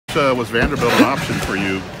Was Vanderbilt an option for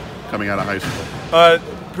you coming out of high school?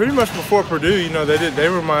 Pretty much before Purdue, you know, they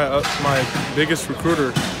were my biggest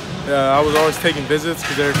recruiter. I was always taking visits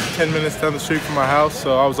because they're 10 minutes down the street from my house,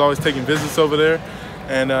 so I was always taking visits over there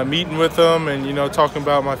and meeting with them and, you know, talking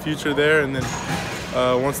about my future there. And then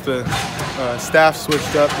once the staff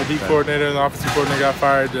switched up, the D coordinator and the offensive coordinator got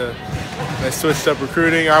fired, they switched up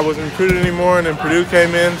recruiting. I wasn't recruited anymore, and then Purdue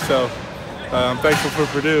came in, so I'm thankful for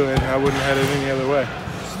Purdue, and I wouldn't have had it any other way.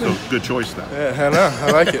 So good choice then. Yeah, I know.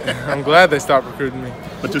 I like it. I'm glad they stopped recruiting me.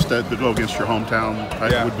 But just to go against your hometown,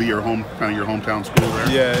 yeah. Would be your hometown school there.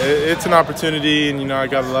 Yeah, it's an opportunity, and you know I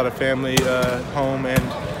got a lot of family home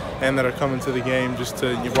and that are coming to the game just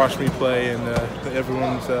to watch me play, and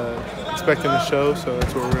everyone's expecting the show, so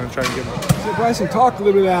that's what we're going to try and give them. So Brycen, talk a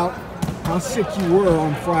little bit about how sick you were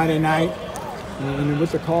on Friday night and what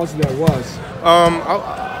the cause of that was.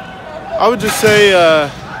 I would just say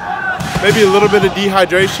maybe a little bit of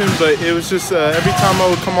dehydration, but it was just every time I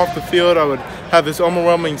would come off the field, I would have this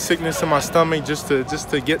overwhelming sickness in my stomach just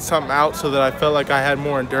to get something out, so that I felt like I had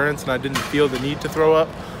more endurance and I didn't feel the need to throw up.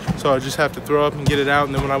 So I just have to throw up and get it out,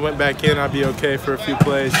 and then when I went back in, I'd be okay for a few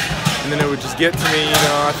plays, and then it would just get to me. You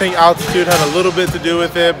know, I think altitude had a little bit to do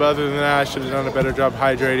with it, but other than that, I should have done a better job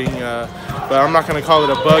hydrating. But I'm not going to call it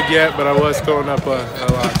a bug yet, but I was throwing up a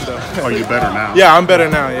lot. So. Are you better now? Yeah, I'm better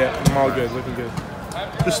now. Yeah, I'm all good, looking good.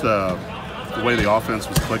 Just the way the offense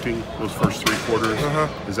was clicking those first 3 quarters,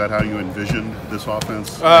 is that how you envisioned this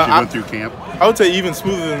offense as you went through camp? I would say even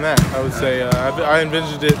smoother than that. I would say I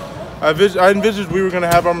envisioned it. I envisioned we were going to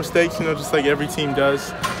have our mistakes, you know, just like every team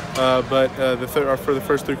does. But for the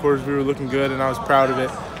first 3 quarters, we were looking good, and I was proud of it.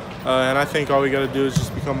 And I think all we got to do is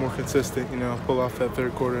just become more consistent, you know, pull off that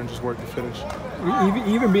 3rd quarter and just work to finish.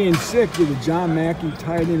 Even being sick, you're the John Mackey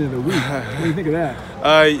tight end of the week. What do you think of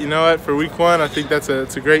that? You know what? For week 1, I think it's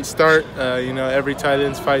a great start. You know, every tight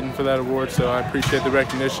end's fighting for that award, so I appreciate the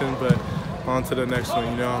recognition. But on to the next one.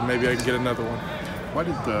 You know, maybe I can get another one.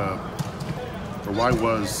 Why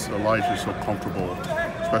was Elijah so comfortable,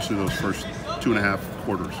 especially those first 2.5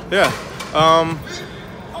 quarters? Yeah.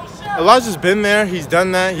 Elijah's been there. He's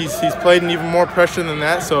done that. He's played in even more pressure than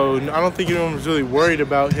that. So I don't think anyone was really worried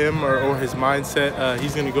about him or his mindset.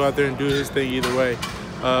 He's going to go out there and do his thing either way.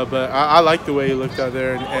 But I like the way he looked out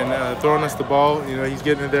there and throwing us the ball. You know, he's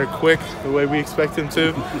getting it there quick, the way we expect him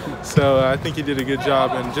to. So I think he did a good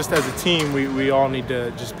job. And just as a team, we all need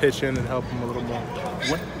to just pitch in and help him a little more.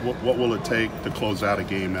 What will it take to close out a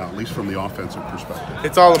game now, at least from the offensive perspective?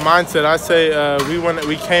 It's all a mindset. I say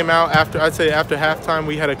we came out after halftime,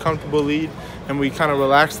 we had a comfortable lead, and we kind of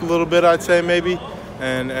relaxed a little bit, I'd say maybe.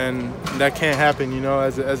 And that can't happen, you know,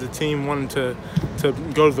 as a team wanting to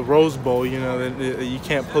go to the Rose Bowl, you know, that you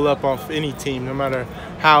can't pull up off any team, no matter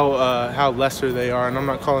how lesser they are. And I'm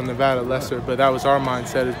not calling Nevada lesser, but that was our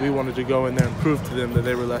mindset, is we wanted to go in there and prove to them that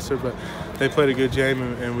they were lesser. But they played a good game,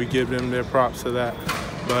 and we give them their props to that.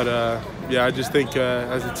 But yeah, I just think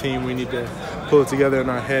as a team we need to pull it together in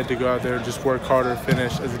our head to go out there and just work harder,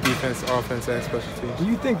 finish as a defense, offense, and special teams. Do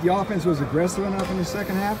you think the offense was aggressive enough in the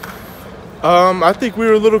second half? I think we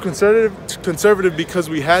were a little conservative because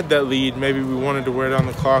we had that lead. Maybe we wanted to wear down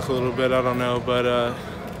the clock a little bit. I don't know, but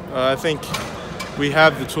I think we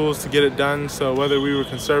have the tools to get it done. So whether we were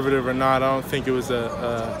conservative or not, I don't think it was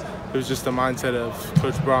it was just a mindset of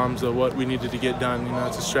Coach Brahms of what we needed to get done. You know,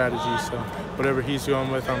 it's a strategy. So whatever he's going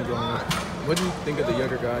with, I'm going with. What do you think of the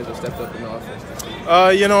younger guys that stepped up in the offense this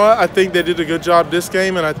week? You know what? I think they did a good job this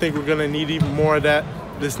game, and I think we're going to need even more of that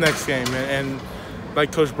this next game. And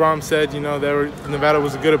like Coach Brahms said, you know, Nevada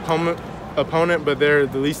was a good opponent, but they're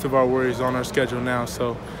the least of our worries on our schedule now.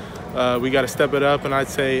 So we got to step it up, and I'd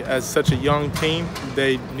say as such a young team,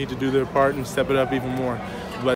 they need to do their part and step it up even more.